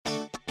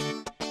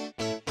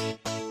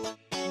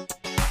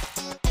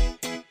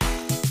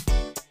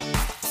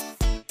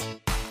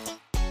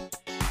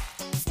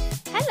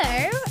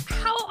Hello,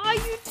 how are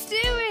you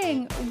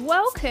doing?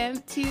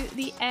 Welcome to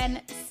the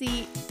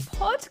NC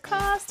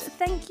podcast.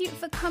 Thank you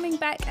for coming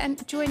back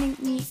and joining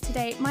me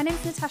today. My name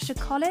is Natasha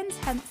Collins,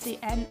 hence the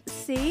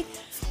NC.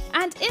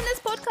 And in this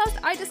podcast,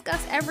 I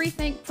discuss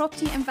everything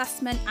property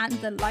investment and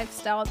the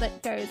lifestyle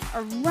that goes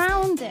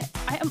around it.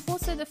 I am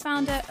also the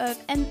founder of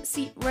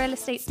NC Real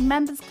Estate's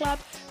Members Club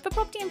for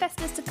property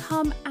investors to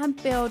come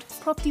and build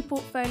property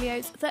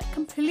portfolios that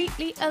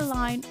completely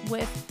align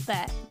with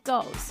their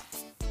goals.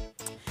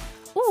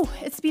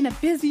 It's been a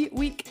busy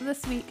week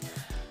this week.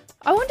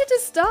 I wanted to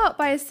start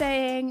by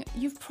saying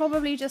you've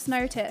probably just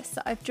noticed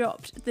that I've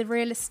dropped the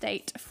real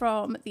estate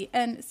from the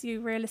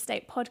NC Real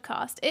Estate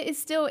podcast. It is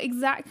still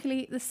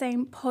exactly the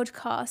same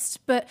podcast,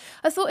 but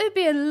I thought it'd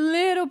be a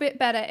little bit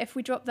better if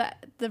we drop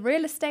the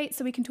real estate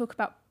so we can talk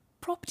about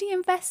property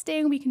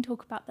investing, we can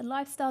talk about the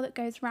lifestyle that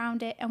goes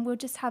around it, and we'll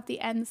just have the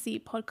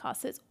NC podcast.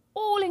 So it's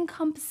all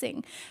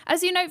encompassing.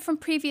 As you know from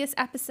previous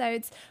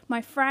episodes,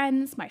 my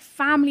friends, my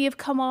family have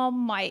come on,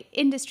 my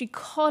industry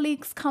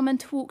colleagues come and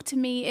talk to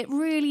me. It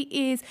really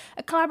is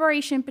a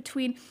collaboration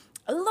between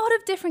a lot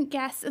of different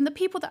guests and the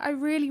people that I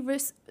really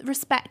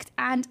respect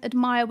and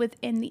admire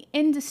within the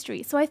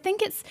industry. So I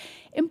think it's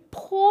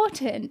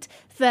important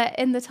that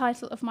in the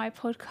title of my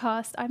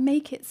podcast, I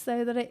make it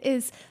so that it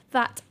is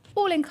that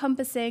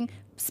all-encompassing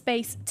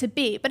space to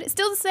be, but it's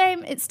still the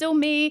same. It's still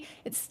me.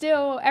 It's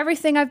still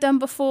everything I've done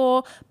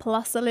before,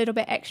 plus a little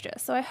bit extra.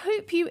 So I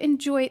hope you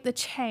enjoy the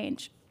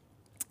change.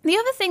 The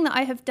other thing that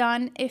I have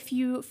done, if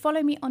you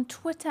follow me on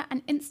Twitter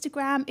and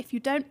Instagram, if you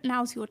don't,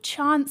 now's your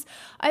chance.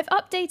 I've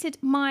updated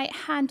my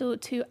handle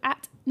to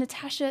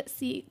 @Natasha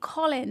C.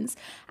 Collins.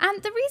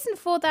 And the reason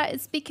for that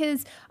is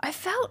because I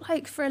felt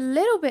like for a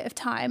little bit of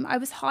time, I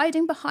was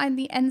hiding behind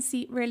the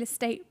NC Real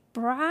Estate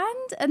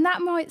brand. And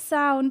that might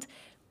sound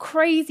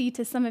crazy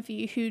to some of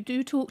you who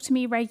do talk to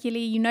me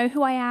regularly. You know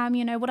who I am,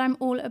 you know what I'm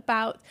all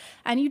about,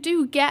 and you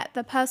do get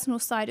the personal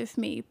side of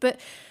me. But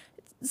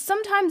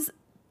sometimes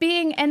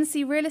being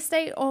NC Real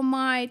Estate on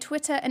my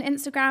Twitter and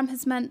Instagram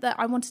has meant that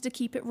I wanted to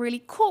keep it really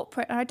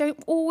corporate, and I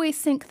don't always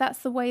think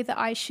that's the way that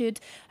I should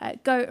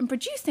go and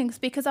produce things,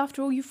 because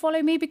after all, you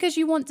follow me because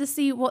you want to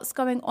see what's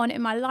going on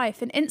in my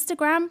life. And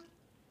Instagram,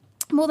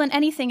 more than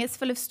anything, is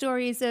full of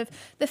stories of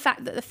the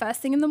fact that the first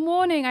thing in the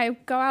morning I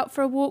go out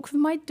for a walk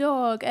with my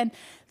dog, and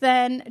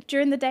then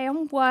during the day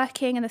I'm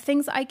working, and the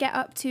things that I get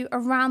up to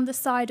around the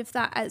side of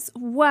that as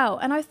well.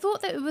 And I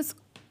thought that it was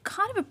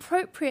kind of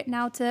appropriate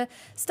now to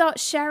start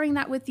sharing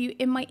that with you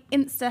in my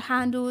Insta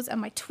handles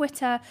and my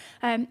Twitter.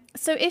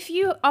 So if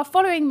you are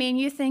following me and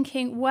you're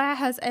thinking, where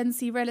has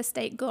NC Real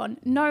Estate gone?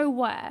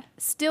 Nowhere.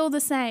 Still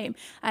the same.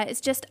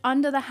 It's just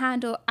under the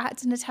handle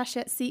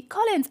 @Natasha C.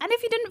 Collins. And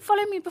if you didn't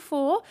follow me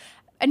before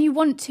and you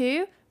want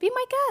to, be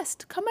my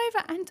guest. Come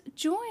over and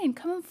join.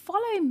 Come and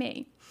follow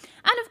me.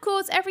 And of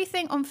course,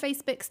 everything on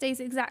Facebook stays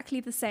exactly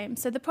the same.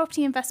 So the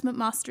Property Investment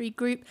Mastery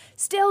group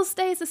still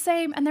stays the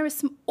same. And there is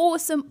some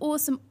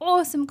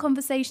awesome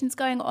conversations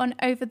going on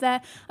over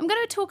there. I'm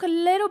going to talk a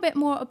little bit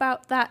more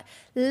about that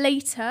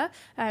later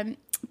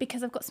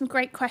because I've got some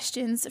great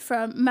questions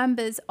from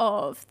members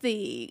of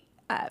the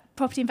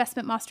Property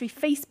Investment Mastery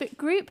Facebook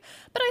group.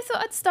 But I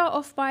thought I'd start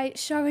off by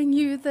showing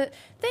you that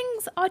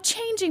things are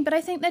changing, but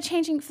I think they're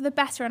changing for the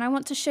better. And I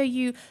want to show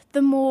you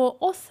the more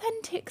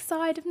authentic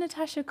side of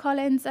Natasha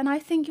Collins, and I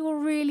think you'll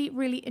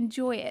really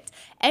enjoy it.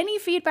 Any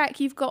feedback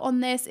you've got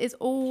on this is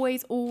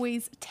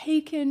always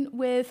taken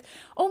with,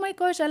 oh my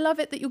gosh, I love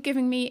it that you're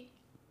giving me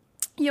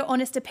your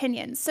honest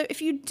opinions. So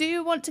if you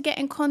do want to get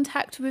in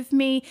contact with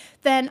me,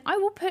 then I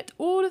will put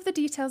all of the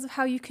details of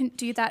how you can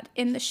do that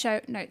in the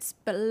show notes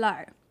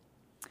below.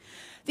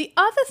 The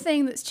other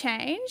thing that's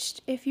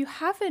changed, if you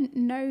haven't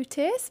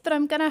noticed, but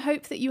I'm going to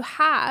hope that you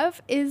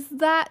have, is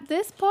that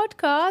this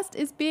podcast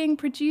is being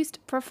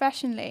produced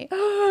professionally.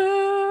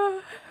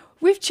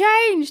 We've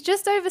changed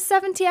just over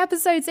 70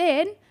 episodes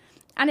in,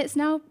 and it's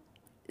now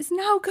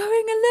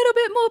going a little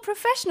bit more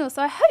professional.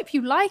 So I hope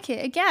you like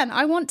it. Again,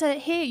 I want to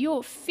hear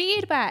your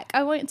feedback.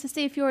 I want to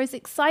see if you're as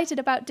excited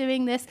about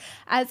doing this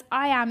as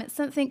I am. It's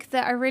something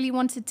that I really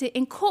wanted to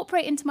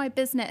incorporate into my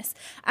business.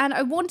 And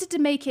I wanted to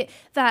make it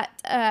that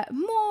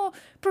more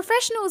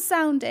professional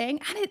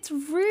sounding. And it's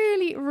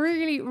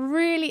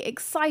really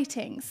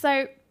exciting.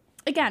 So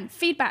again,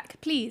 feedback,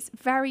 please.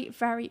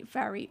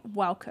 Very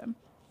welcome.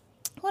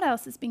 What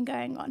else has been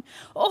going on?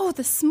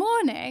 This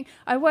morning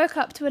I woke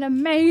up to an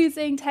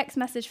amazing text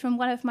message from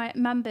one of my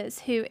members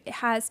who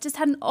has just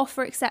had an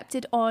offer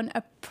accepted on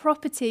a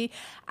property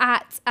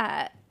at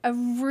a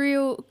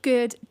real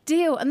good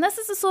deal. And this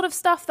is the sort of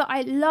stuff that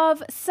I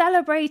love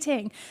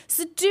celebrating.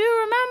 So do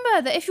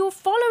remember that if you're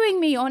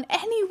following me on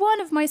any one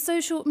of my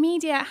social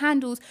media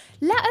handles,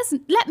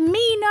 let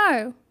me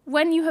know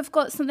when you have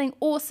got something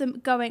awesome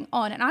going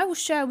on. And I will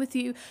share with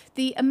you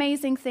the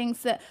amazing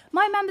things that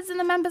my members in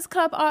the Members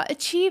Club are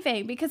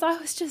achieving, because I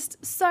was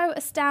just so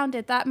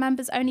astounded that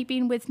members only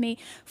been with me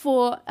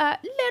for a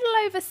little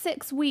over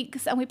 6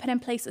 weeks, and we put in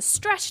place a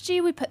strategy,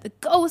 we put the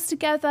goals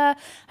together,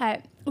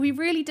 we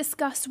really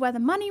discussed where the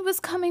money was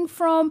coming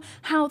from,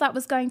 how that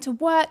was going to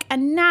work.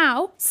 And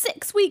now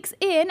 6 weeks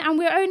in, and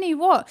we're only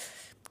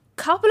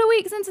couple of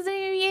weeks into the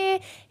new year,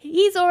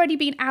 he's already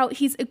been out.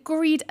 He's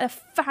agreed a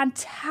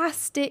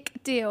fantastic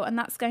deal, and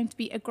that's going to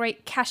be a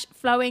great cash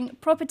flowing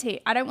property.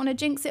 I don't want to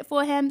jinx it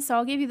for him, so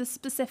I'll give you the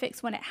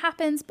specifics when it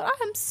happens, but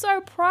I am so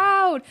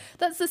proud.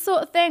 That's the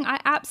sort of thing I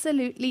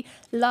absolutely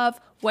love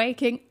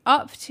waking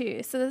up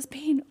to. So there's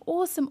been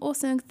awesome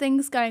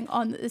things going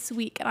on this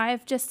week, and I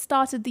have just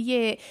started the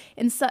year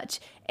in such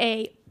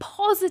a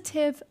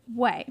positive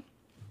way.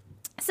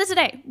 So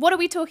today, what are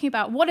we talking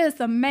about? What is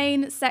the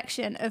main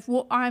section of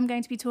what I'm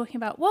going to be talking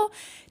about? Well,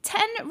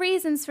 10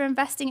 reasons for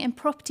investing in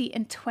property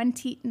in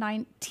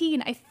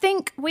 2019. I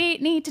think we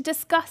need to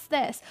discuss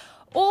this.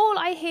 All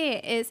I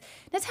hear is,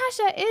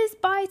 Natasha, is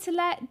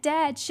buy-to-let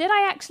dead? Should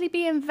I actually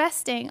be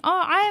investing?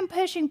 Oh, I am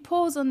pushing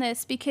pause on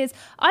this because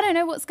I don't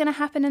know what's going to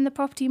happen in the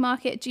property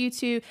market due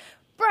to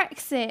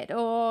Brexit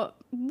or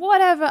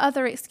whatever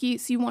other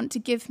excuse you want to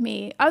give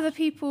me. Other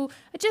people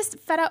are just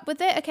fed up with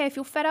it. Okay, if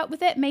you're fed up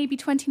with it, maybe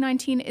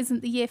 2019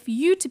 isn't the year for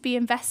you to be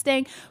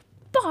investing.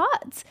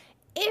 But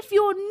if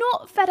you're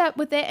not fed up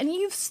with it and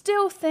you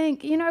still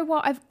think, you know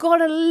what, I've got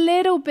a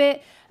little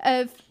bit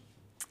of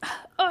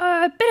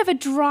a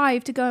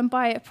drive to go and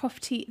buy a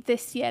property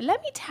this year,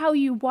 let me tell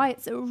you why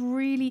it's a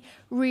really,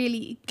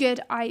 really good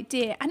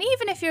idea. And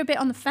even if you're a bit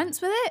on the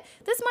fence with it,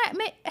 this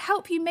might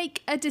help you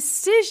make a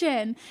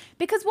decision,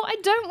 because what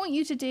I don't want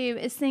you to do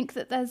is think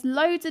that there's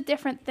loads of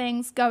different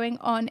things going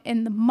on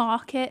in the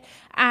market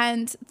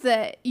and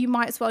that you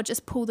might as well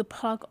just pull the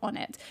plug on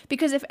it.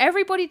 Because if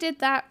everybody did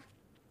that,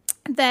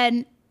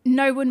 then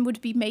no one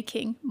would be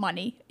making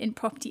money in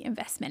property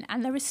investment.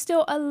 And there is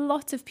still a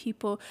lot of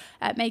people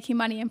making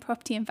money in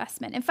property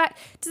investment. In fact,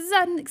 to a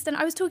certain extent,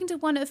 I was talking to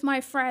one of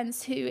my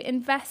friends who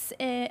invests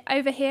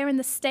over here in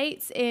the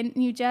States in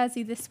New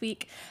Jersey this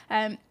week.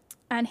 And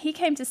he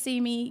came to see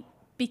me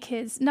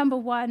because, number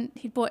one,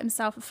 he bought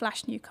himself a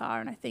flash new car.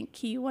 And I think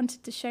he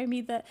wanted to show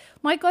me that,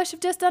 my gosh, I've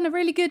just done a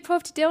really good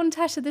property deal,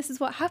 Natasha, this is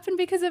what happened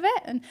because of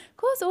it. And of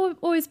course,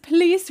 always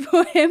pleased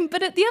for him.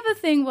 But the other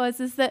thing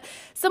is that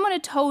someone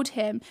had told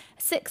him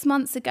 6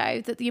 months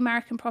ago that the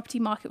American property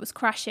market was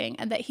crashing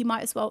and that he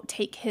might as well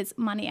take his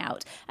money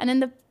out. And in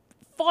the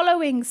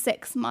following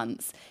 6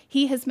 months,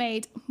 he has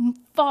made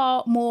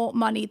far more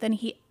money than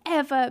he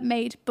ever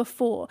made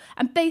before,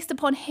 and based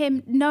upon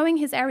him knowing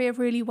his area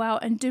really well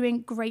and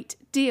doing great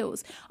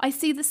deals. I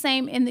see the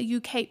same in the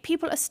UK.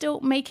 People are still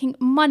making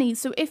money.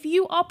 So if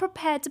you are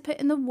prepared to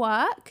put in the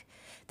work,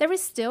 there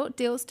is still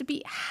deals to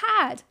be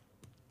had.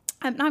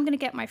 I'm going to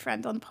get my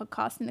friend on the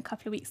podcast in a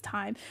couple of weeks'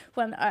 time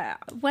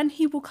when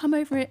he will come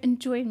over and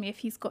join me if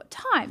he's got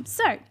time.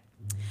 So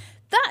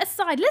that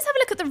aside, let's have a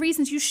look at the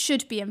reasons you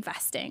should be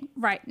investing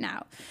right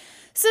now.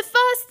 So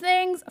first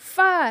things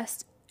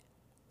first,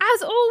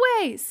 as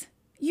always,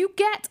 you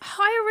get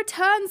higher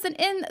returns than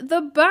in the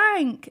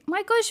bank.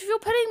 My gosh, if you're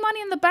putting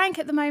money in the bank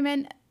at the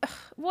moment,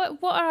 what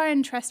are our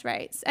interest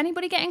rates?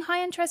 Anybody getting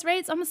high interest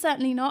rates? I'm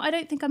certainly not. I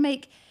don't think I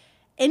make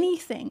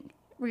anything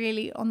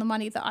really on the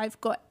money that I've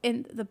got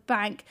in the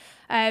bank.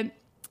 I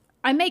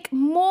make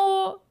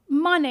more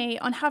money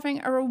on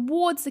having a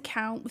rewards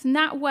account with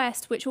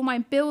NatWest, which all my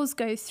bills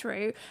go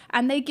through,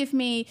 and they give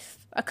me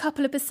a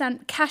couple of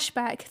 % cash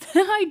back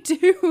than I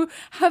do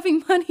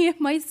having money in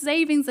my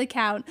savings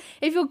account.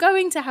 If you're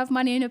going to have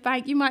money in a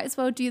bank, you might as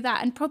well do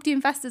that. And property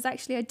investors,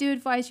 actually, I do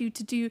advise you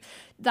to do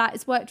that.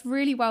 It's worked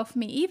really well for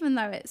me, even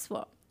though it's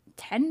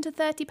 £10 to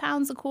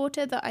 £30 a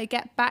quarter that I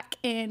get back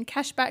in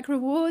cashback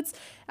rewards.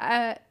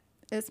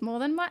 It's more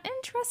than my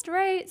interest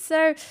rate.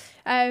 So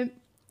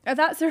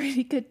that's a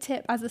really good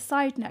tip as a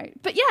side note.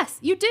 But yes,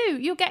 you do.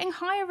 You're getting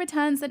higher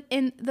returns than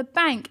in the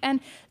bank. And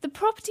the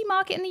property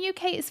market in the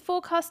UK is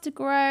forecast to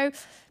grow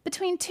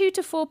between 2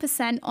 to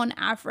 4% on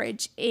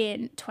average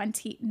in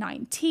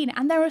 2019.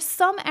 And there are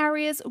some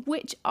areas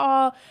which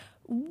are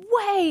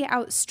way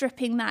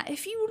outstripping that.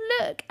 If you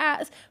look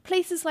at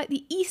places like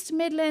the East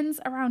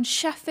Midlands around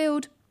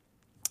Sheffield,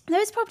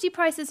 those property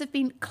prices have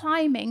been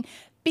climbing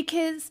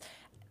because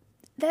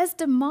there's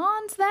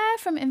demand there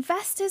from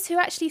investors who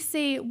actually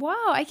see,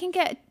 wow, I can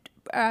get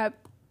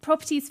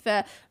properties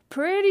for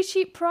pretty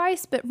cheap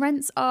price, but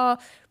rents are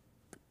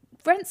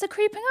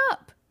creeping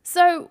up.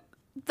 So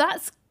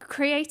that's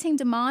creating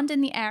demand in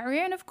the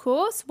area. And of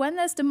course, when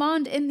there's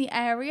demand in the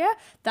area,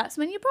 that's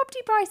when your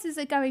property prices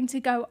are going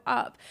to go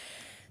up.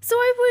 So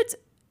I would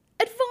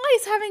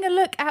advise having a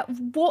look at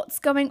what's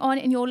going on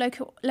in your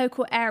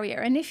local area.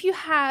 And if you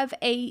have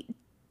a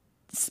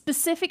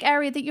specific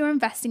area that you're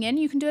investing in,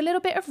 you can do a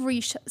little bit of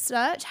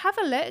research, have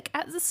a look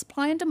at the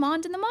supply and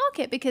demand in the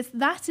market, because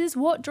that is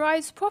what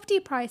drives property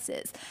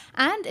prices.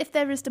 And if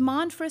there is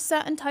demand for a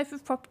certain type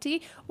of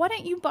property, why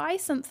don't you buy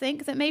something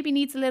that maybe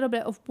needs a little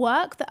bit of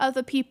work that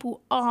other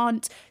people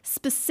aren't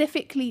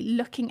specifically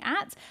looking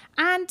at,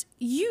 and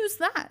use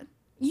that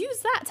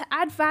to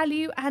add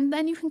value, and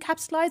then you can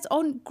capitalize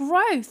on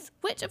growth,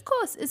 which of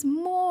course is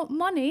more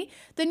money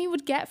than you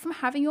would get from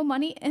having your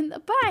money in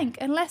the bank.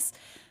 Unless,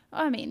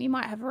 I mean, you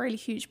might have a really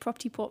huge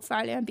property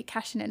portfolio and be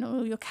cashing in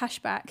all your cash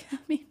back. I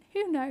mean,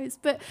 who knows?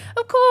 But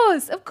of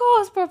course,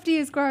 property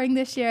is growing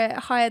this year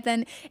higher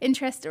than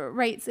interest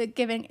rates are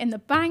giving in the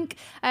bank.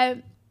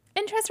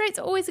 Interest rates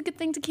are always a good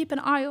thing to keep an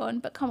eye on,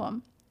 but come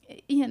on,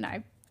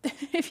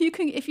 if you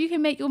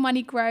can make your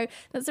money grow,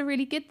 that's a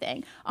really good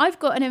thing. I've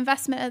got an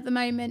investment at the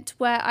moment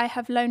where I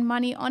have loaned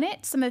money on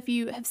it. Some of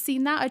you have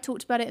seen that. I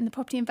talked about it in the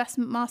Property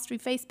Investment Mastery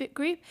Facebook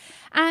group,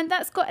 and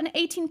that's got an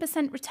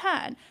 18%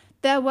 return.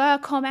 There were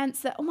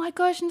comments that, oh my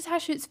gosh,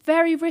 Natasha, it's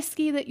very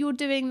risky that you're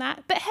doing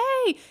that. But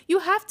hey, you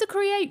have to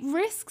create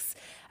risks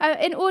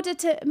in order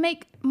to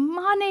make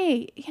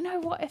money. You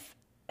know what?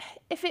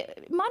 If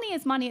money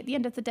is money at the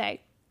end of the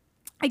day.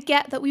 I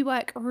get that we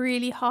work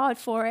really hard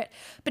for it,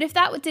 but if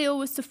that deal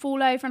was to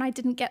fall over and I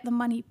didn't get the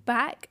money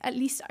back, at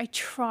least I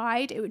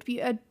tried. It would be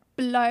a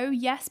blow,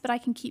 yes, but I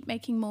can keep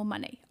making more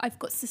money. I've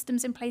got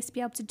systems in place to be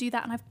able to do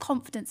that, and I have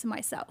confidence in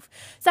myself.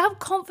 So have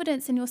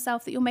confidence in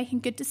yourself that you're making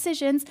good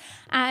decisions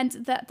and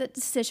that the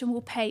decision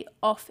will pay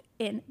off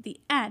in the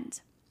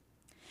end.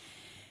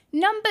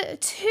 Number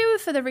 2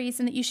 for the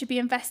reason that you should be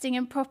investing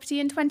in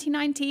property in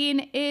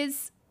 2019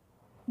 is,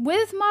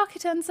 with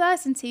market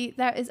uncertainty,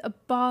 there is a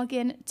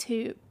bargain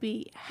to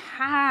be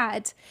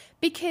had,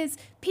 because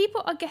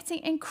people are getting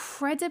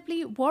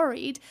incredibly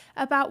worried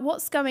about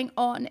what's going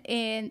on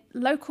in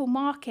local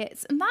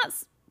markets, and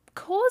that's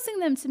causing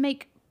them to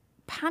make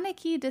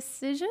panicky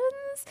decisions.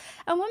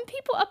 And when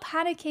people are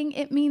panicking,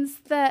 it means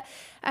that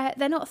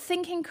they're not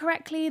thinking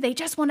correctly. They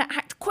just want to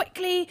act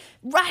quickly,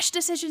 rash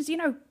decisions,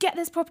 get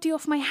this property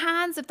off my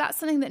hands if that's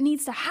something that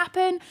needs to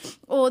happen.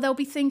 Or they'll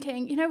be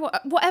thinking,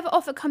 whatever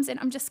offer comes in,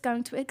 I'm just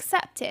going to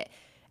accept it.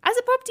 As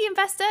a property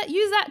investor,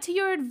 use that to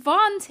your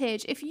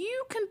advantage. If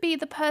you can be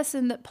the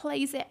person that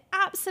plays it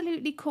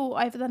absolutely cool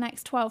over the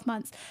next 12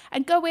 months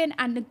and go in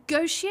and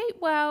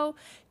negotiate well,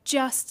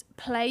 just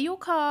play your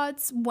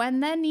cards when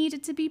they're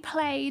needed to be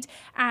played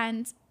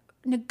and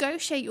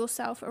negotiate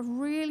yourself a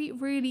really,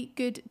 really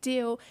good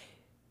deal,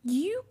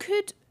 you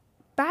could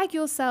bag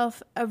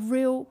yourself a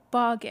real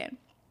bargain.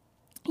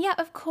 Yeah,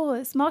 of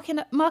course,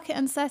 market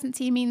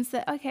uncertainty means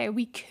that, okay,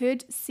 we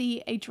could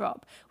see a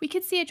drop.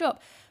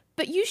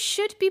 But you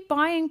should be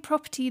buying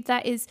property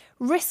that is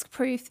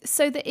risk-proof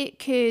so that it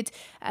could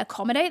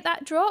accommodate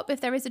that drop if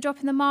there is a drop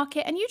in the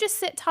market, and you just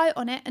sit tight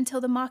on it until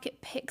the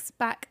market picks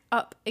back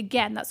up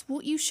again. That's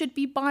what you should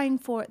be buying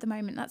for at the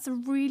moment. That's a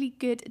really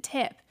good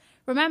tip.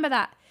 Remember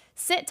that.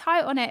 Sit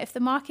tight on it if the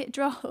market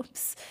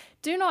drops.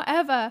 Do not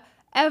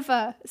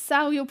ever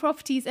sell your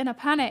properties in a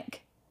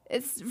panic.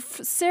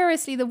 It's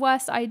seriously the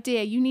worst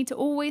idea. You need to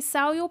always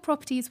sell your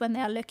properties when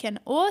they're looking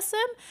awesome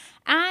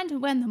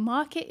and when the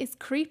market is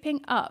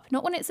creeping up.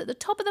 Not when it's at the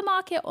top of the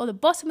market or the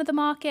bottom of the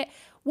market.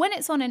 When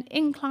it's on an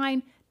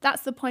incline,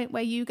 that's the point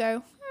where you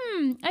go,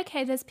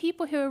 okay, there's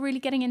people who are really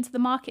getting into the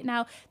market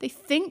now. They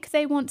think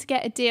they want to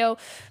get a deal,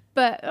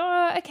 but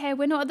okay,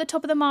 we're not at the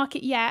top of the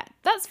market yet.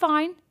 That's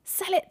fine.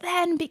 Sell it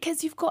then,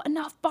 because you've got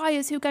enough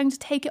buyers who are going to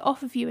take it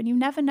off of you, and you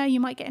never know, you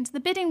might get into the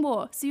bidding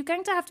war. So you're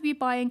going to have to be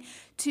buying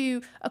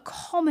to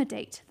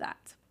accommodate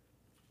that.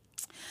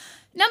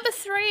 Number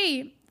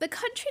 3, the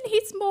country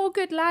needs more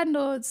good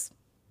landlords.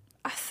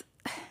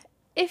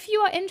 If you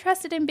are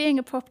interested in being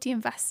a property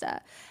investor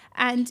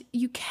and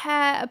you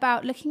care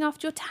about looking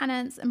after your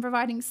tenants and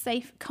providing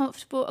safe,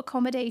 comfortable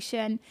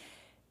accommodation,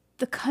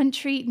 the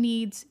country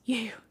needs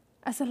you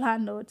as a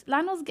landlord.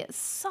 Landlords get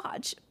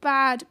such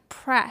bad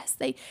press.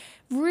 They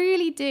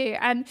really do.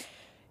 And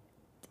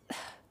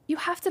you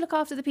have to look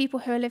after the people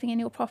who are living in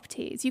your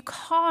properties. You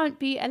can't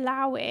be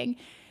allowing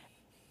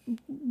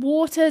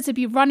water to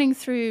be running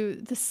through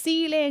the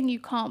ceiling. You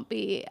can't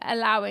be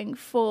allowing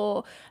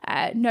for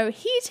no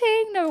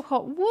heating, no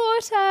hot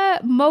water,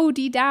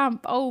 moldy,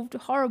 damp, old,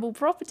 horrible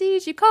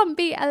properties. You can't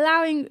be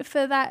allowing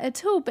for that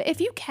at all. But if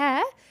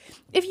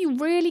you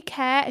really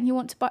care and you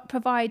want to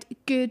provide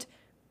good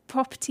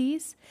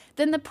properties,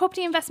 then the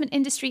property investment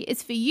industry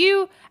is for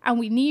you, and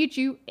we need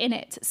you in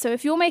it. So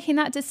if you're making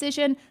that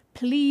decision,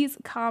 please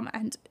come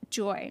and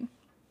join.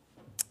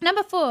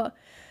 Number 4,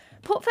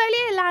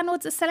 portfolio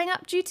landlords are selling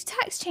up due to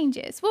tax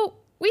changes. Well,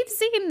 we've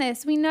seen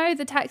this. We know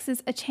the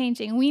taxes are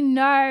changing. We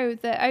know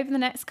that over the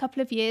next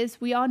couple of years,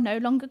 we are no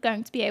longer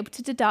going to be able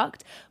to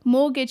deduct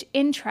mortgage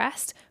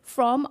interest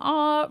from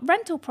our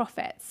rental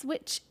profits,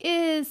 which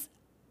is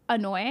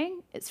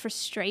annoying. It's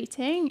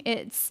frustrating.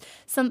 It's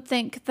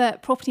something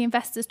that property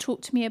investors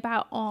talk to me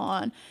about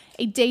on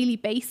a daily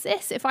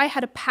basis. If I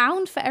had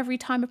 £1 for every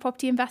time a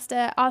property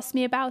investor asked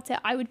me about it,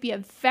 I would be a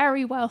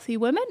very wealthy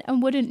woman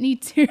and wouldn't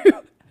need to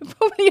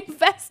probably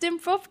invest in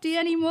property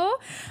anymore.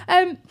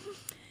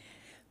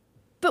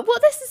 But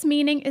what this is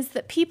meaning is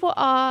that people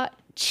are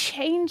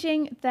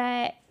changing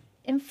their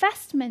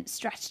investment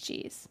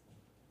strategies,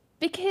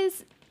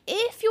 because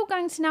if you're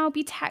going to now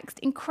be taxed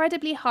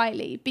incredibly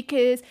highly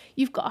because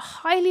you've got a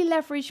highly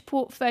leveraged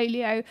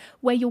portfolio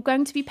where you're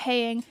going to be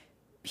paying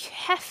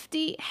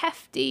hefty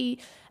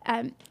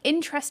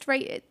interest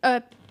rate,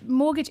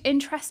 mortgage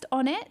interest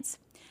on it.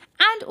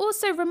 And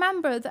also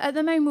remember that at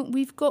the moment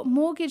we've got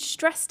mortgage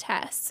stress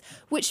tests,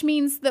 which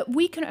means that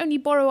we can only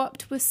borrow up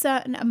to a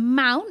certain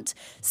amount.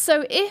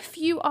 So if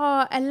you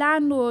are a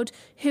landlord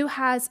who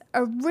has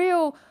a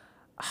real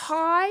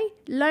high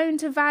loan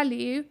to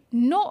value,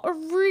 not a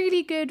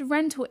really good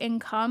rental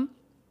income,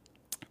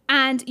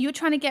 and you're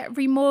trying to get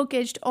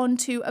remortgaged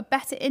onto a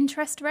better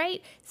interest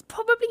rate, it's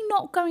probably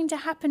not going to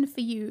happen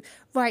for you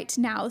right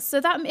now.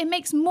 So that it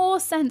makes more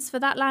sense for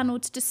that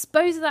landlord to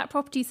dispose of that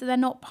property so they're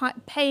not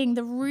paying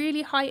the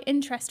really high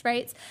interest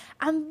rates,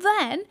 and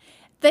then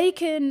they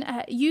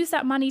can use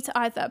that money to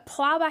either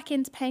plow back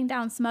into paying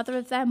down some other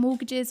of their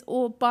mortgages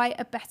or buy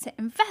a better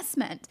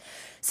investment.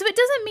 So it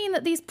doesn't mean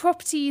that these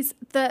properties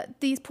that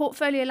these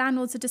portfolio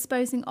landlords are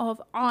disposing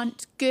of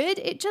aren't good.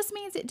 It just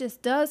means it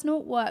just does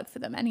not work for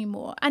them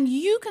anymore. And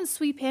you can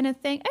sweep in and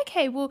think,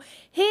 okay, well,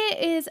 here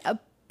is a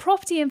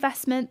property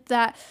investment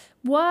that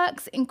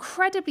works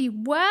incredibly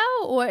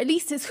well, or at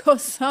least it's got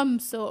some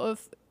sort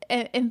of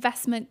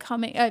investment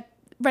coming,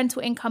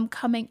 rental income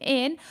coming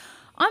in.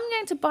 I'm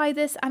going to buy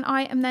this and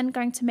I am then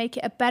going to make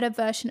it a better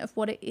version of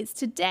what it is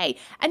today.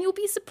 And you'll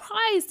be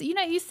surprised,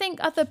 you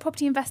think other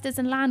property investors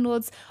and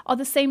landlords are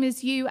the same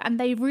as you and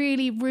they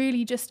really,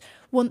 really just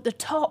want the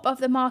top of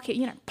the market,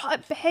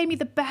 pay me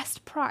the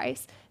best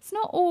price. It's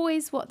not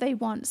always what they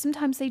want.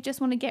 Sometimes they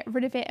just want to get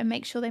rid of it and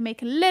make sure they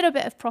make a little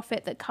bit of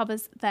profit that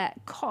covers their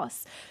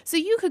costs. So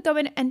you could go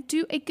in and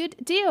do a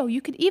good deal. You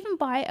could even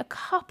buy a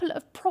couple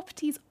of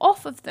properties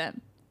off of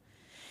them.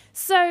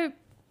 So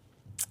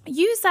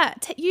use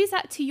that to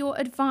your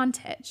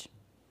advantage.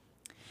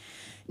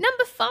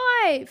 Number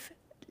 5,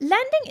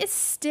 lending is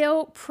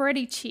still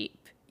pretty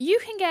cheap. You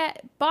can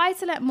get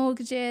buy-to-let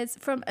mortgages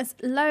from as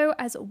low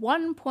as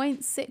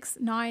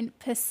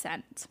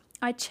 1.69%.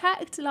 I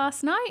checked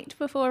last night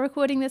before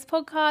recording this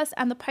podcast,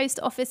 and the post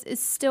office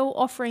is still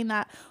offering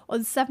that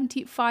on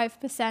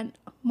 75%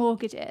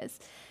 mortgages.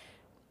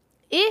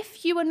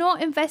 If you are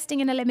not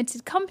investing in a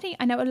limited company,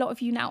 I know a lot of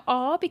you now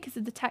are because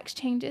of the tax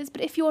changes,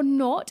 but if you're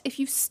not, if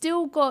you've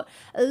still got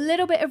a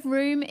little bit of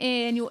room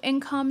in your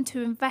income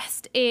to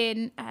invest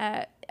in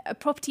a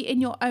property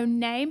in your own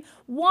name,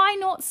 why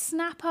not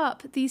snap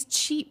up these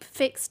cheap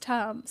fixed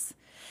terms?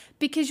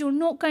 Because you're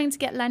not going to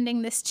get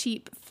lending this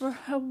cheap for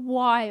a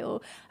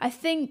while. I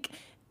think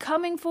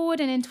coming forward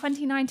and in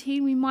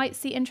 2019, we might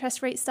see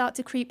interest rates start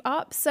to creep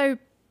up. So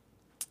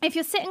if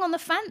you're sitting on the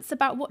fence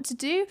about what to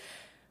do,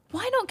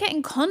 why not get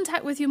in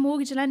contact with your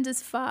mortgage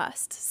lenders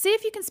first? See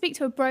if you can speak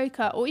to a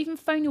broker or even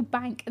phone your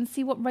bank and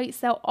see what rates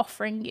they're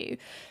offering you.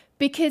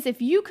 Because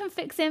if you can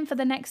fix in for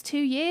the next 2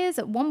 years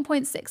at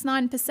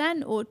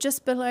 1.69% or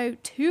just below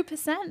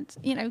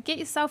 2%, get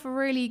yourself a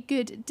really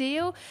good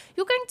deal,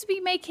 you're going to be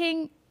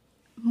making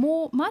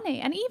more money.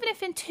 And even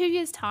if in 2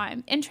 years'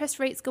 time interest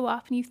rates go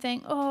up and you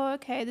think, oh,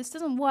 okay, this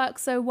doesn't work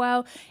so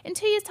well, in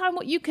 2 years' time,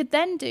 what you could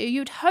then do,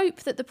 you'd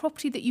hope that the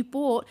property that you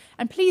bought,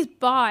 and please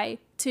buy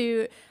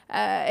to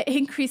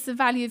increase the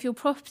value of your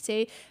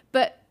property,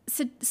 but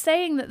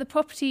saying that the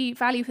property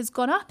value has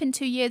gone up in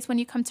 2 years when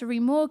you come to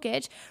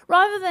remortgage,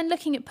 rather than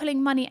looking at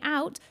pulling money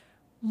out,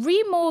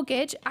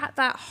 remortgage at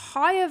that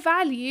higher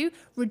value,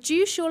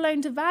 reduce your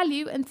loan to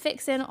value and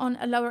fix in on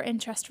a lower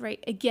interest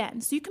rate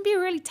again. So you can be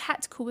really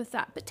tactical with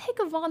that, but take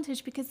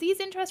advantage because these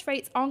interest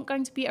rates aren't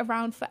going to be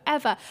around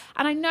forever.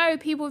 And I know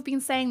people have been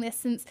saying this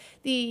since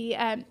the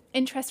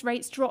interest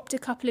rates dropped a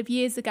couple of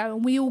years ago,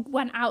 and we all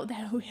went out there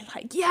and we were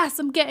like, yes,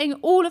 I'm getting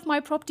all of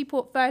my property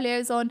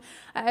portfolios on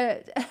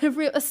a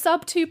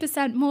sub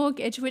 2%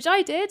 mortgage, which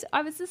I did.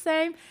 I was the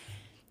same.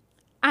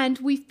 And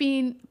we've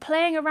been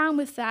playing around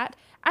with that.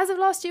 As of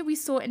last year, we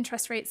saw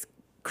interest rates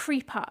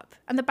creep up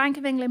and the Bank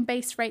of England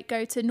base rate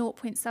go to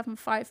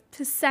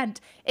 0.75%.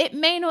 It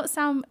may not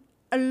sound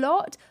a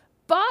lot,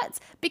 but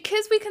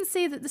because we can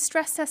see that the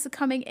stress tests are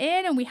coming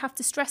in and we have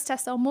to stress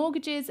test our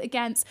mortgages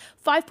against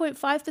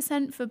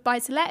 5.5% for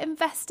buy-to-let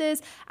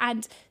investors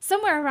and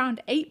somewhere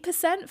around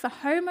 8% for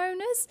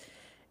homeowners,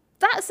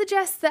 that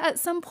suggests that at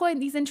some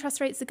point these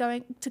interest rates are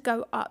going to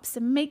go up.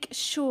 So make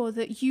sure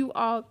that you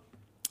are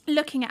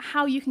looking at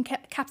how you can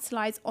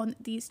capitalize on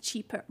these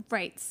cheaper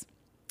rates.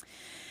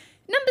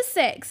 Number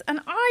 6, and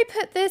I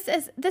put this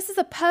is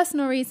a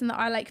personal reason that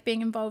I like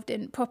being involved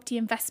in property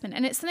investment,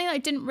 and it's something that I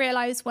didn't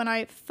realize when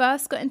I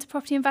first got into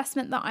property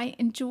investment that I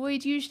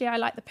enjoyed. Usually I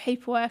like the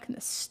paperwork and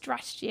the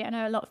strategy. I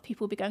know a lot of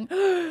people will be going,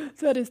 oh,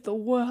 that is the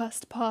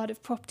worst part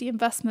of property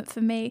investment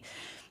for me.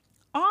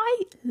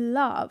 I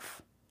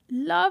love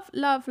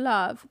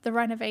the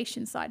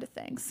renovation side of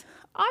things.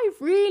 I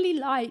really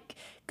like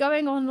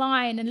going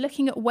online and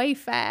looking at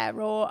Wayfair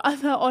or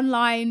other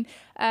online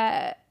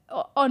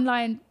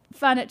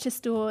furniture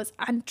stores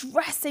and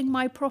dressing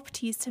my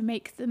properties to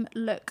make them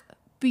look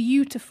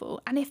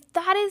beautiful. And if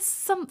that is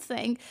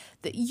something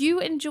that you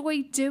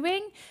enjoy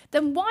doing,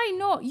 then why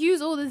not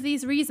use all of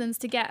these reasons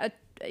to get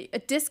a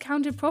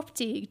discounted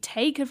property,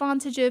 take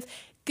advantage of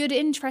good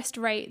interest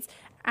rates,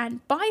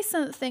 and buy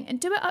something and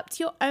do it up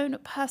to your own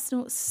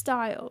personal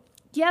style.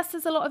 Yes,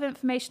 there's a lot of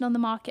information on the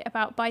market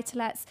about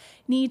buy-to-lets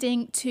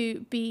needing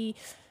to be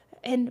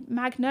in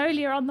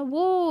magnolia on the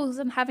walls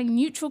and having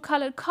neutral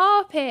coloured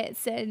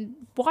carpets and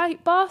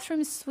white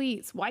bathroom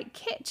suites, white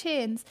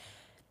kitchens.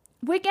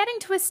 We're getting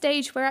to a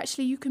stage where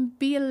actually you can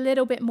be a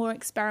little bit more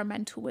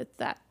experimental with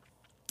that.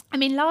 I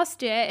mean,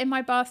 last year in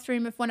my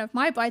bathroom of one of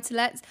my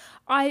buy-to-lets,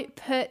 I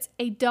put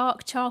a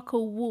dark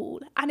charcoal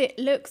wall and it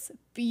looks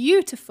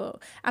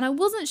beautiful. And I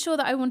wasn't sure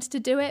that I wanted to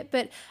do it,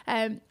 but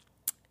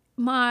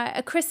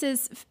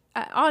Chris's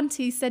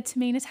auntie said to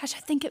me, Natasha,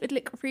 I think it would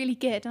look really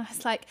good. And I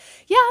was like,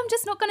 yeah, I'm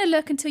just not going to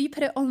look until you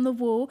put it on the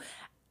wall.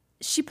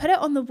 She put it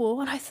on the wall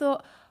and I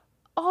thought,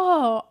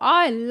 oh,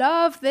 I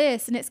love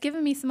this. And it's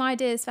given me some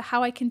ideas for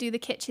how I can do the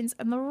kitchens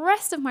and the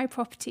rest of my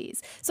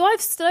properties. So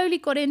I've slowly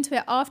got into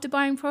it after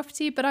buying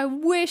property, but I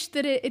wish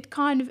that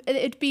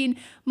it'd been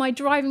my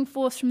driving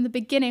force from the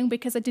beginning,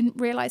 because I didn't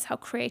realize how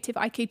creative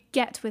I could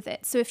get with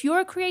it. So if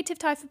you're a creative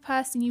type of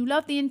person, you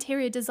love the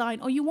interior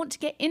design, or you want to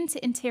get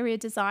into interior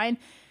design,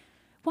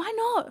 why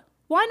not?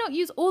 Why not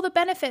use all the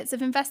benefits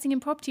of investing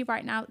in property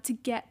right now to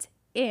get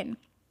in?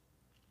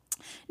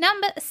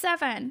 Number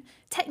 7,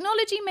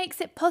 technology makes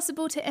it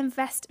possible to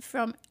invest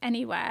from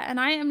anywhere. And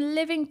I am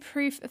living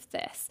proof of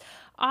this.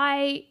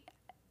 At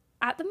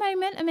the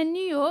moment, I'm in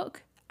New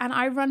York and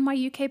I run my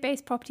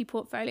UK-based property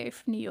portfolio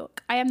from New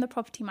York. I am the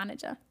property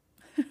manager.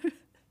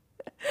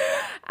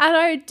 And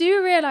I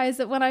do realise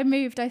that when I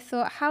moved, I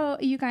thought, how are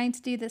you going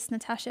to do this,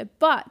 Natasha?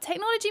 But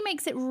technology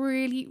makes it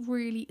really,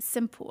 really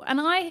simple.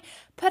 And I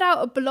put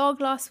out a blog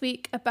last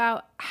week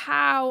about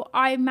how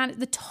I manage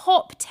the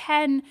top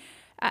 10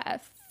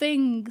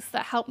 things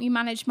that help me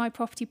manage my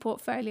property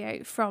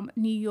portfolio from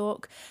New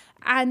York.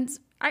 And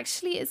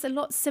actually, it's a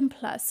lot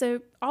simpler.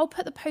 So I'll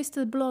put the post to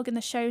the blog in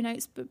the show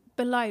notes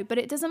below, but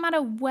it doesn't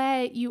matter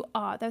where you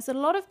are. There's a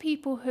lot of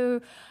people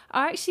who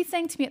are actually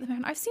saying to me at the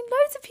moment, I've seen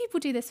loads of people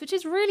do this, which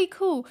is really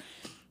cool.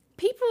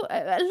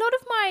 A lot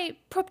of my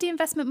property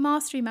investment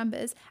mastery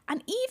members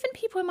and even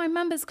people in my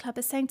members club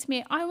are saying to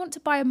me, I want to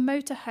buy a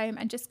motorhome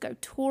and just go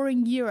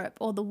touring Europe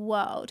or the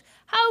world.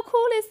 How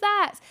cool is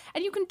that?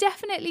 And you can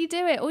definitely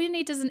do it. All you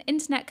need is an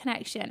internet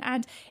connection,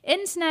 and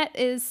internet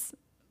is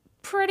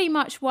pretty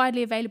much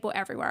widely available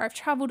everywhere. I've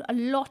traveled a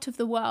lot of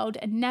the world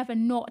and never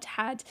not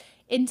had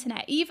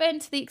internet, even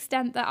to the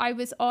extent that I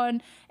was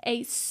on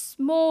a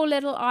small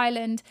little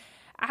island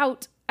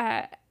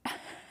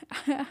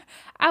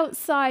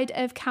outside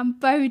of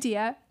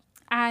Cambodia,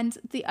 and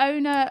the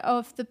owner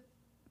of the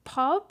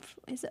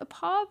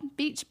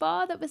beach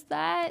bar that was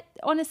there,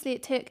 honestly,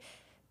 it took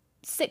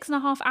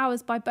 6.5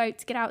 hours by boat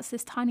to get out to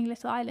this tiny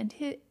little island.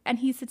 And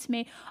he said to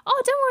me,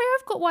 oh, don't worry,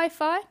 I've got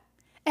Wi-Fi.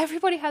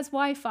 Everybody has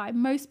Wi-Fi.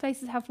 Most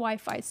places have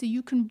Wi-Fi, so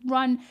you can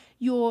run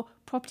your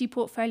property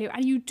portfolio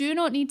and you do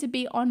not need to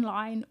be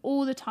online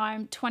all the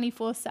time,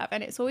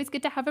 24/7. It's always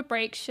good to have a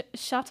break,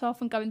 shut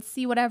off and go and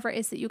see whatever it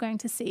is that you're going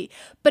to see.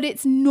 But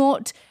it's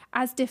not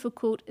as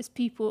difficult as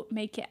people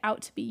make it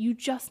out to be. You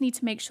just need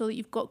to make sure that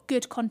you've got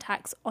good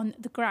contacts on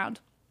the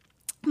ground.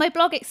 My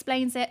blog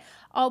explains it.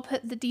 I'll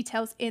put the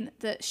details in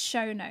the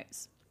show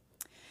notes.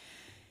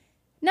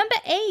 Number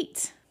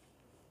 8,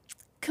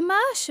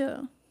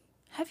 commercial.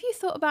 Have you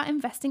thought about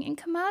investing in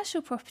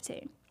commercial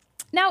property?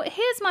 Now,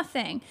 here's my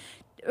thing.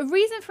 A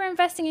reason for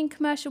investing in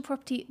commercial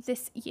property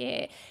this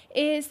year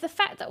is the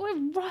fact that we're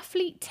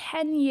roughly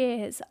 10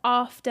 years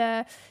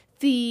after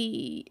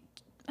the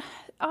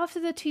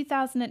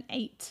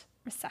 2008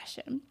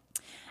 recession.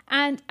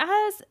 And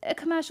as a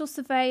commercial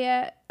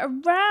surveyor,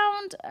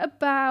 around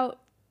about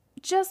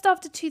just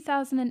after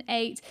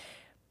 2008,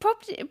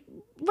 property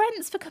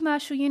rents for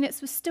commercial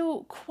units were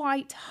still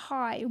quite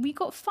high. We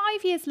got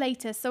 5 years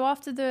later. So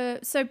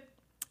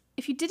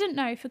if you didn't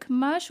know, for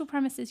commercial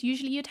premises,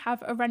 usually you'd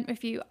have a rent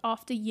review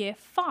after year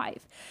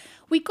 5.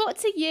 We got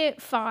to year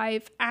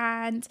 5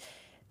 and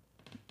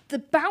the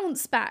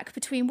bounce back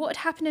between what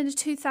had happened in the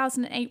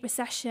 2008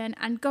 recession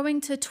and going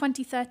to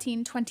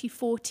 2013,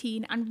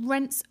 2014, and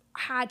rents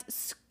had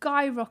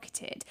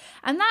skyrocketed.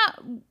 And that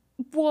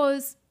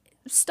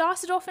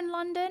started off in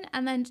London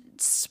and then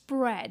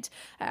spread.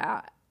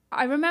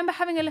 I remember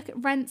having a look at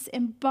rents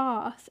in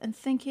Bath and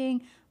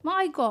thinking,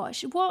 my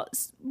gosh,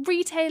 what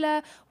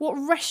retailer, what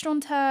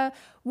restaurateur,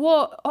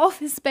 what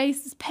office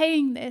space is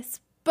paying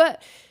this?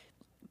 But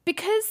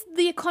because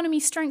the economy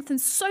strengthened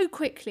so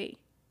quickly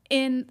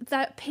in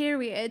that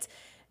period,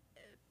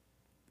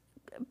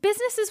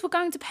 businesses were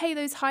going to pay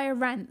those higher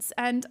rents.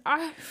 And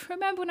I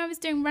remember when I was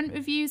doing rent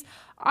reviews,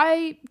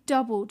 I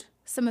doubled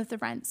some of the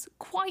rents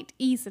quite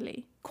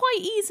easily,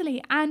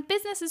 and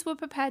businesses were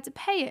prepared to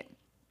pay it.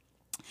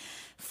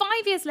 5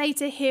 years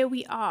later, here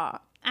we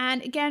are.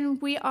 And again,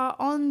 we are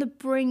on the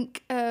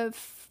brink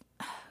of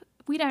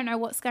we don't know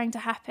what's going to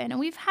happen. And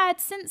we've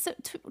had since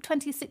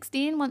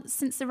 2016,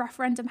 since the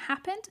referendum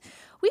happened,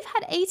 we've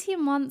had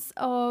 18 months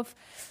of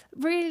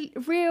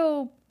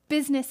real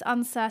business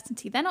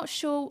uncertainty. They're not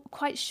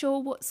quite sure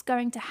what's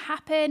going to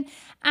happen.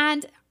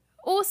 And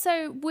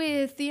also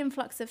with the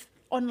influx of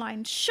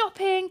online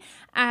shopping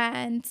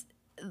and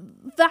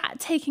that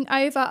taking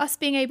over, us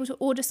being able to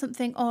order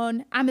something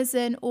on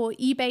Amazon or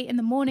eBay in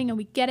the morning and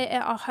we get it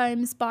at our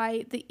homes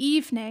by the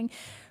evening,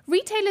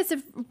 retailers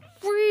have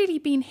really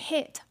been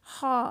hit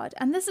hard,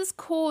 and this has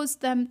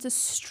caused them to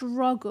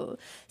struggle.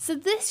 So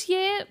this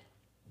year,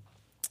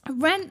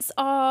 rents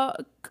are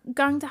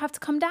going to have to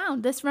come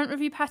down. This rent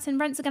review pattern,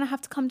 rents are going to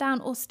have to come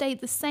down or stay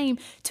the same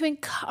to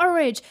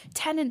encourage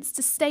tenants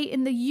to stay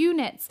in the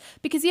units.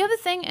 Because the other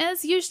thing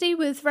is, usually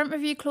with rent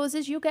review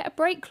clauses, you'll get a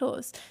break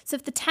clause. So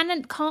if the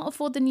tenant can't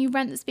afford the new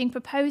rent that's being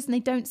proposed and they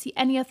don't see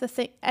any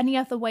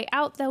other way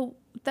out,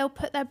 they'll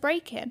put their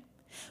break in.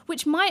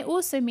 Which might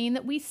also mean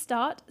that we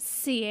start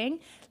seeing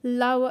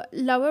lower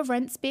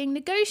rents being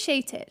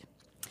negotiated.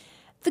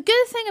 The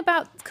good thing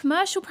about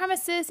commercial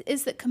premises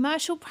is that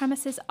commercial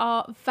premises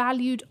are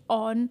valued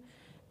on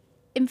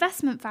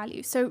investment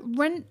value. So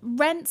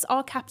rents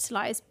are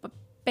capitalized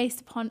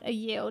based upon a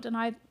yield.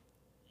 And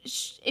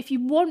if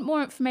you want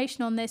more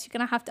information on this, you're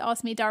going to have to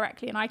ask me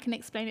directly, and I can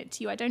explain it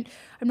to you.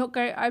 I'm not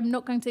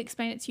going to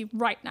explain it to you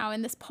right now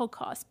in this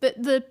podcast.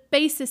 But the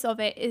basis of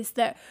it is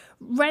that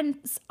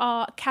rents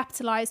are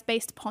capitalized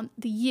based upon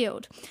the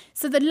yield.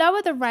 So the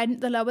lower the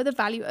rent, the lower the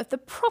value of the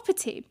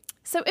property.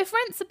 So if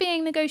rents are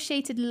being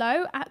negotiated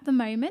low at the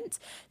moment,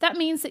 that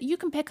means that you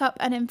can pick up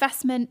an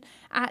investment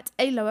at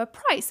a lower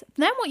price.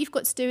 Then what you've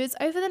got to do is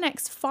over the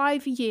next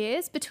 5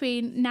 years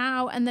between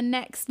now and the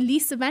next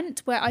lease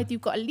event, where either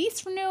you've got a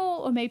lease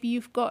renewal or maybe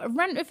you've got a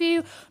rent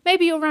review,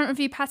 maybe your rent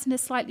review pattern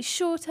is slightly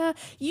shorter,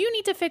 you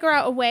need to figure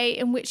out a way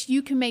in which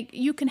you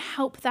can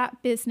help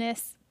that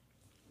business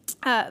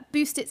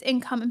boost its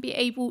income and be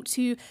able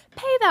to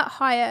pay that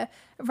higher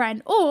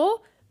rent.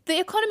 Or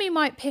the economy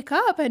might pick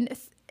up, and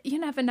you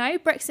never know,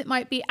 Brexit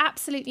might be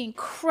absolutely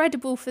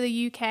incredible for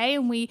the UK,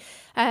 and we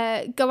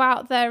go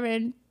out there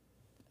and,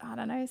 I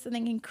don't know,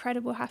 something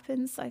incredible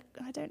happens. I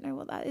don't know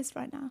what that is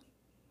right now.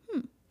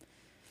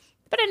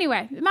 But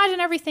anyway,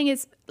 imagine everything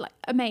is like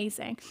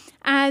amazing.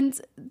 And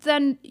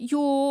then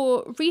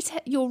your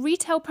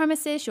retail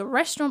premises, your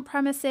restaurant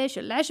premises,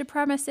 your leisure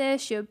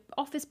premises, your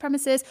office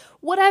premises,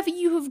 whatever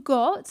you have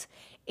got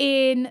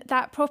in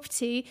that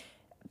property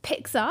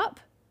picks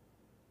up.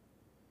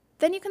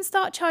 Then you can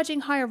start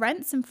charging higher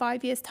rents in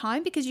 5 years'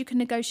 time, because you can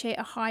negotiate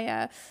a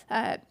higher,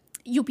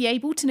 you'll be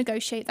able to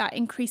negotiate that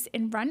increase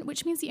in rent,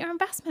 which means that your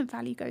investment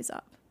value goes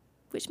up,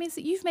 which means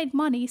that you've made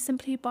money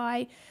simply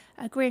by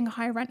agreeing a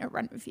higher rent at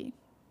rent review.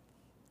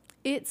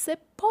 It's a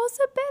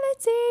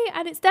possibility,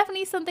 and it's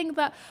definitely something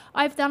that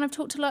I've done. I've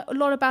talked a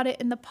lot about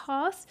it in the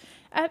past.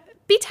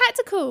 Be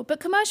tactical, but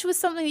commercial is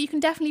something that you can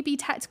definitely be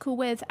tactical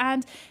with.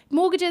 And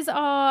mortgages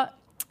are,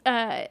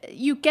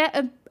 you get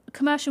a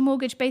commercial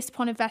mortgage based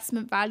upon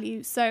investment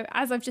value. So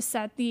as I've just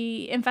said,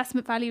 the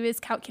investment value is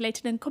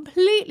calculated in a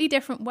completely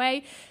different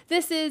way.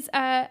 This is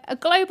a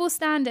global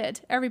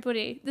standard,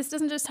 everybody. This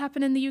doesn't just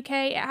happen in the UK,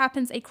 it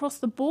happens across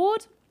the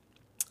board.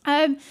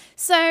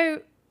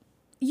 So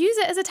use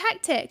it as a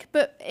tactic.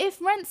 But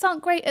if rents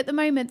aren't great at the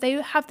moment, they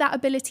have that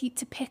ability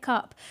to pick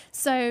up.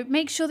 So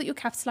make sure that you're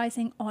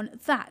capitalizing on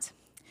that.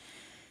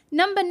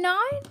 Number 9.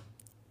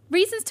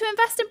 Reasons to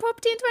invest in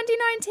property in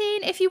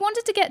 2019. If you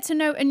wanted to get to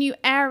know a new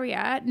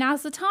area,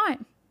 now's the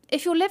time.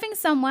 If you're living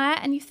somewhere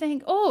and you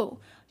think, oh,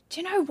 do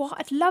you know what?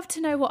 I'd love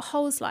to know what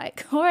Hull's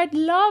like, or I'd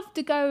love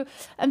to go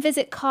and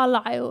visit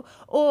Carlisle,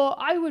 or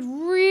I would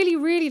really,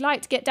 really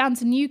like to get down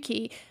to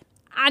Newquay,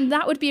 and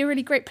that would be a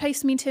really great place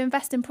for me to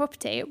invest in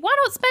property. Why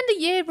not spend a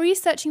year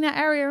researching that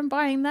area and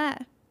buying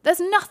there? There's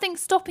nothing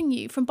stopping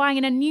you from buying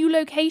in a new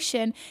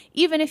location,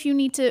 even if you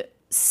need to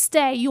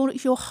stay,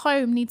 your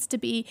home needs to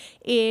be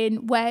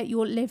in where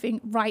you're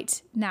living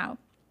right now.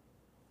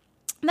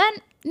 Then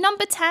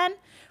number 10,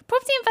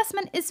 property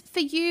investment is for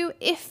you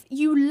if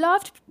you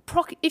love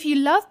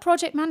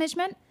project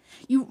management,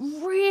 you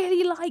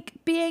really like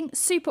being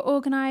super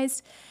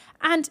organized,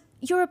 and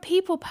you're a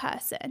people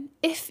person.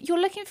 If you're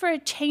looking for a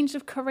change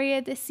of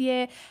career this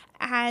year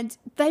and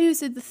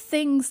those are the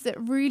things that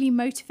really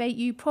motivate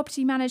you,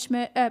 property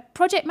management,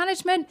 project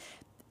management,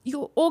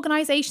 your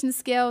organization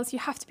skills, you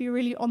have to be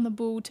really on the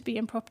ball to be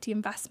in property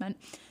investment.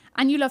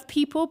 And you love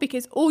people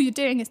because all you're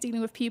doing is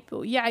dealing with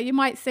people. Yeah, you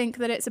might think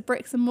that it's a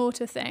bricks and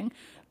mortar thing,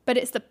 but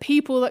it's the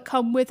people that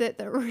come with it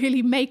that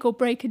really make or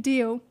break a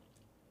deal.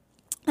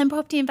 And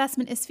property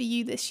investment is for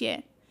you this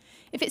year.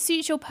 If it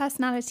suits your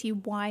personality,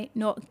 why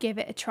not give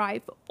it a try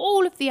for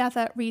all of the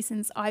other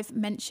reasons I've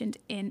mentioned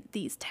in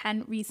these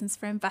 10 reasons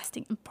for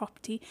investing in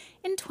property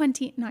in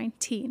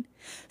 2019.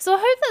 So I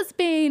hope that's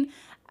been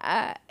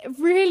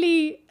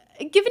really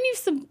given you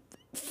some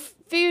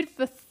food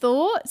for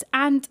thought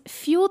and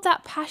fueled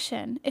that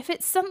passion. If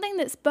it's something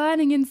that's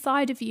burning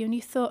inside of you and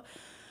you thought,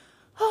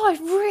 oh,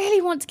 I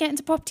really want to get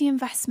into property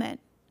investment,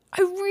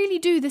 I really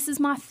do, this is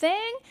my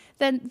thing,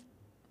 then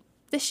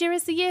this year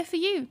is the year for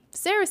you.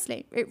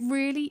 Seriously, it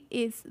really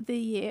is the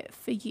year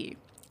for you.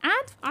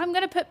 And I'm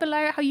going to put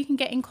below how you can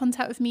get in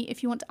contact with me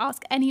if you want to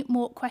ask any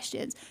more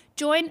questions.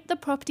 Join the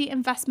Property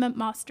Investment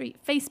Mastery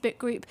Facebook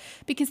group,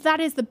 because that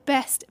is the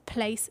best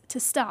place to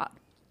start.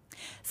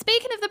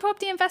 Speaking of the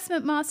Property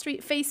Investment Mastery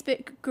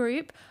Facebook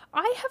group,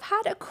 I have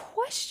had a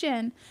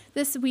question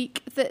this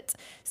week that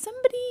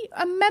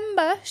a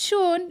member,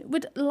 Sean,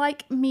 would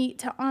like me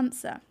to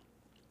answer.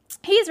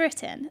 He's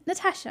written,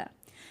 Natasha,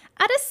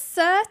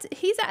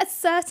 he's at a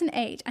certain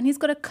age and he's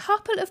got a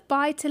couple of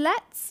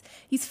buy-to-lets.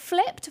 He's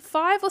flipped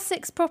 5 or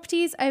 6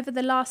 properties over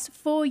the last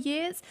 4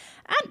 years,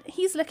 and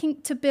he's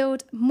looking to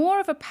build more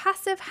of a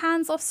passive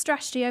hands-off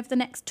strategy over the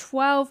next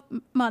 12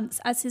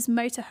 months as his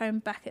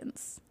motorhome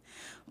beckons.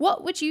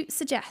 What would you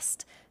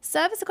suggest?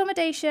 Service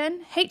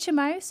accommodation,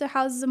 HMO, so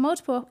houses of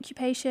multiple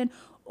occupation,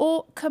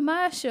 or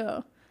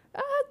commercial?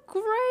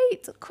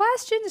 Great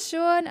question,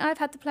 Sean. I've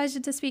had the pleasure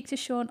to speak to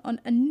Sean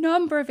on a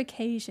number of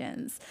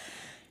occasions.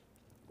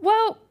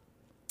 Well,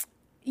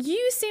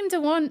 you seem to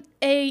want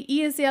a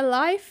easier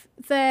life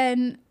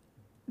than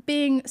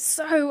being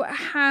so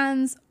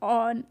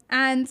hands-on.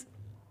 And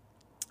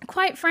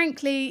quite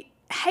frankly,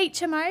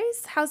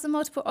 HMOs, house of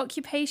multiple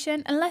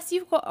occupation, unless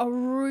you've got a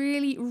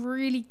really,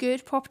 really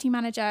good property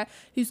manager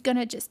who's going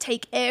to just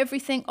take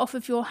everything off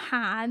of your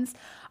hands,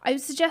 I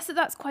would suggest that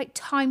that's quite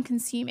time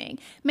consuming,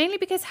 mainly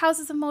because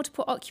houses of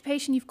multiple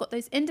occupation, you've got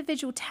those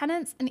individual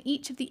tenants in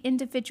each of the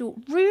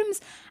individual rooms,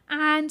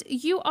 and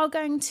you are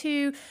going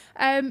to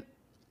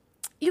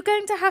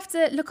have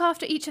to look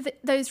after each of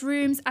those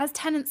rooms as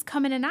tenants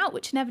come in and out,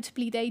 which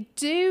inevitably they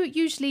do.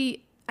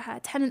 Usually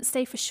tenants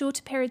stay for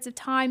shorter periods of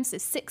time, so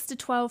 6 to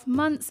 12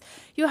 months.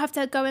 You'll have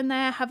to go in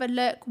there, have a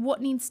look, what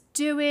needs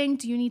doing,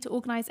 do you need to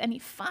organise any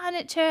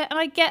furniture? And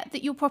I get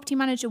that your property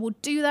manager will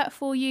do that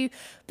for you,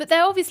 but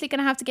they're obviously going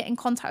to have to get in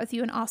contact with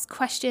you and ask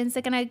questions.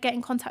 They're going to get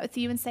in contact with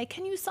you and say,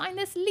 can you sign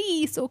this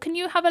lease? Or can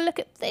you have a look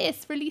at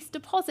this, release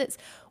deposits,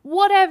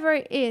 whatever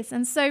it is.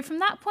 And so from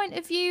that point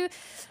of view,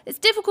 it's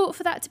difficult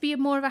for that to be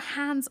more of a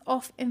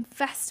hands-off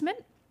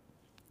investment.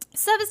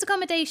 Service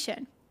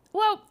accommodation.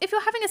 Well, if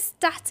you're having a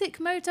static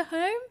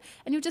motorhome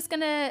and you're just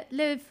going to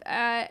live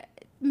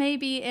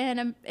maybe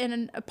in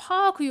a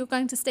park, or you're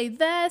going to stay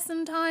there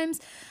sometimes,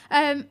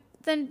 then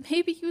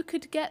maybe you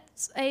could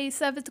get a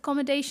service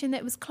accommodation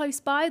that was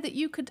close by that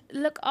you could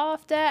look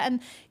after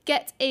and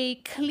get a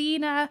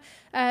cleaner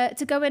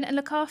to go in and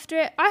look after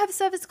it. I have a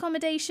service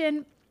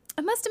accommodation.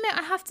 I must admit,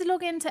 I have to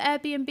log into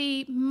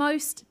Airbnb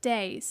most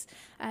days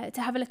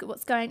to have a look at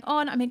what's going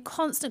on. I'm in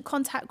constant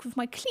contact with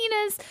my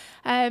cleaners.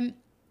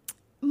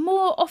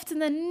 More often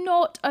than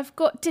not, I've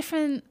got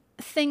different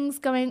things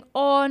going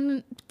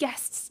on,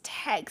 guests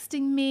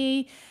texting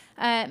me,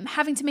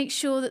 having to make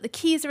sure that the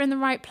keys are in the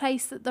right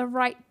place at the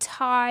right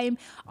time.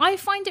 I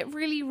find it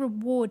really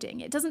rewarding.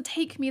 It doesn't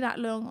take me that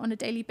long on a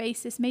daily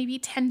basis, maybe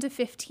 10 to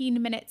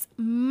 15 minutes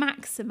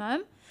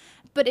maximum,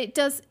 but it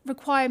does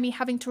require me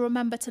having to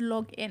remember to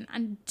log in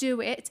and do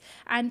it.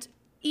 And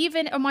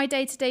even on my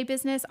day-to-day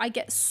business, I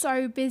get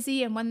so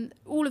busy, and when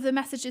all of the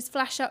messages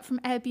flash up from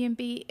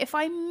Airbnb, if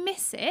I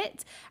miss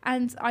it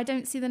and I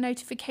don't see the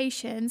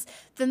notifications,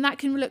 then that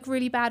can look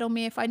really bad on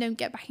me if I don't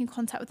get back in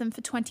contact with them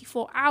for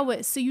 24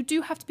 hours. So you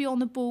do have to be on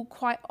the ball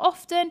quite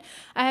often.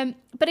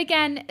 But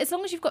again, as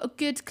long as you've got a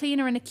good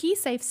cleaner and a key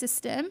safe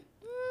system,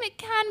 it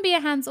can be a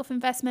hands-off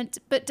investment,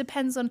 but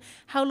depends on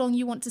how long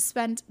you want to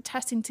spend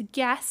chatting to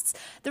guests.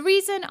 The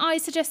reason I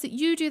suggest that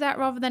you do that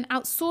rather than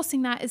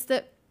outsourcing that is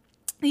that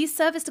these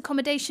serviced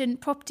accommodation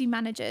property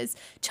managers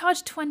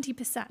charge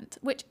 20%,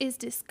 which is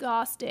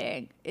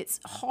disgusting. It's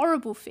a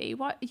horrible fee.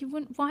 Why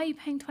are you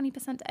paying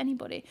 20% to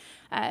anybody?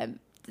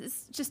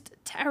 It's just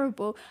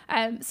terrible.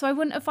 So I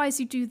wouldn't advise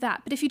you do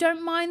that. But if you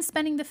don't mind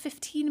spending the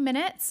 15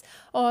 minutes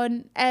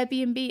on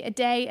Airbnb a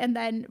day and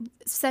then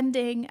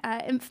sending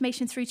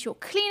information through to your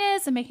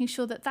cleaners and making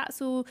sure that that's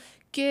all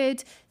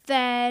good,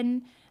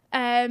 then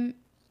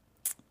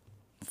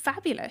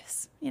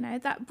fabulous.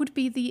 That would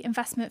be the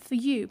investment for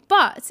you.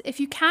 But if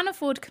you can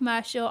afford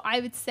commercial, I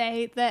would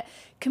say that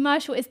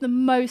commercial is the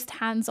most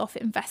hands-off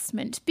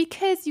investment,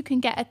 because you can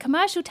get a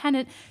commercial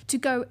tenant to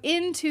go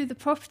into the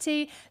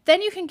property,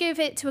 then you can give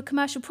it to a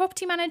commercial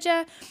property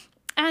manager,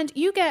 and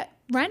you get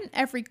rent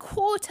every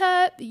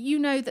quarter. You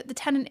know that the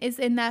tenant is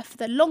in there for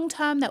the long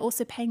term. They're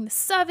also paying the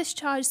service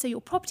charge, so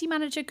your property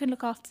manager can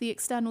look after the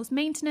externals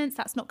maintenance.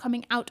 That's not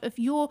coming out of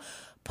your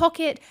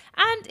pocket.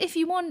 And if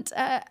you want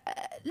a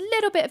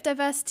little bit of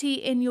diversity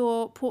in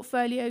your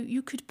portfolio,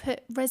 you could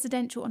put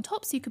residential on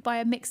top, so you could buy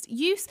a mixed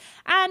use.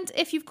 And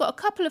if you've got a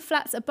couple of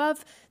flats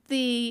above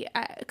the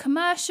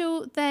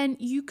commercial, then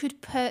you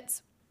could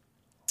put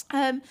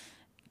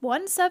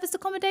one service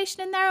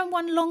accommodation in there and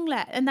one long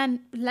let, and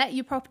then let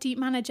your property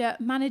manager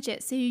manage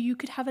it, so you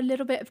could have a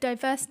little bit of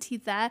diversity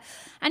there,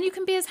 and you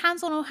can be as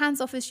hands-on or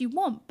hands-off as you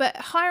want. But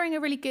hiring a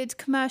really good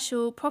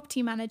commercial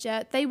property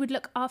manager, they would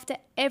look after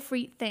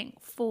everything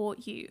for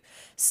you.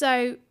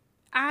 So,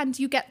 and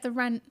you get the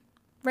rent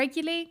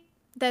regularly.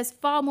 There's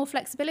far more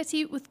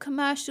flexibility with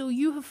commercial.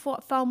 You have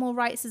far more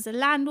rights as a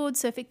landlord.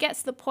 So if it gets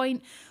to the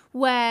point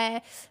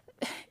where,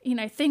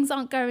 things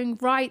aren't going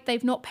right,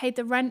 they've not paid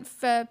the rent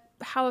for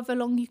however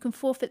long, you can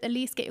forfeit the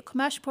lease, get your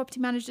commercial property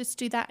managers to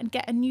do that and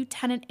get a new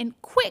tenant in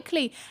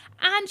quickly.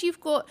 And you've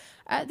got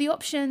the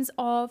options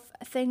of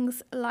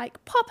things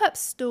like pop-up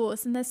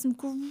stores, and there's some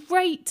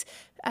great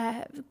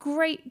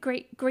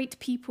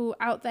people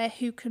out there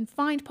who can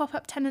find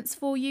pop-up tenants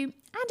for you.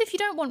 And if you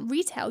don't want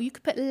retail, you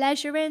could put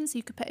leisure in, so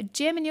you could put a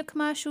gym in your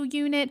commercial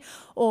unit,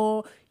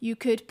 or you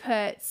could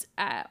put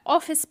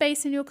office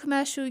space in your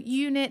commercial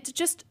unit.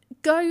 Just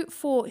go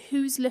for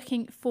who's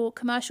looking for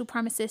commercial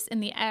premises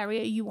in the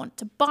area you want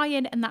to buy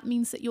in, and that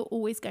means that you're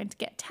always going to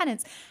get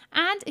tenants.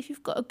 And if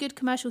you've got a good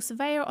commercial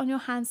surveyor on your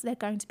hands, they're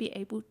going to be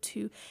able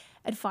to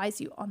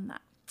advise you on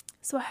that.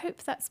 So I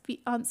hope that's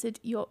answered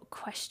your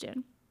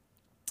question.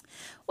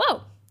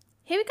 Well,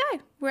 here we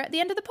go. We're at the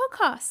end of the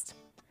podcast.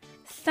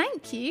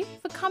 Thank you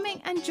for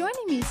coming and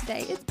joining me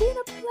today. It's been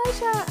a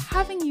pleasure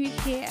having you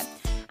here.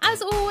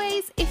 As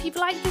always, if you've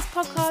liked this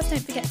podcast,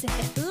 don't forget to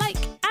hit like,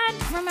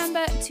 and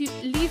remember to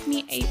leave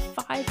me a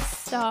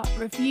 5-star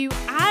review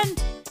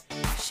and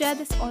share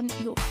this on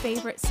your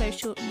favourite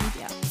social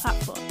media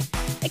platform.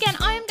 Again,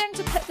 I am going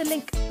to put the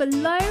link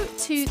below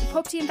to the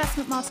Property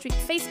Investment Mastery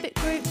Facebook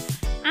group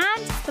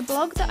and the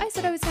blog that I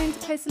said I was going to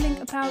post a link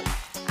about.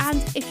 And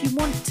if you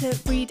want to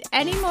read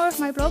any more of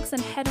my blogs,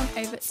 then head on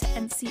over to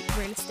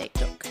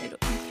ncrealestate.co.uk.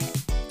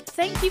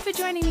 Thank you for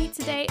joining me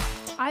today.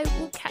 I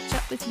will catch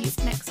up with you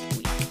next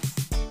week.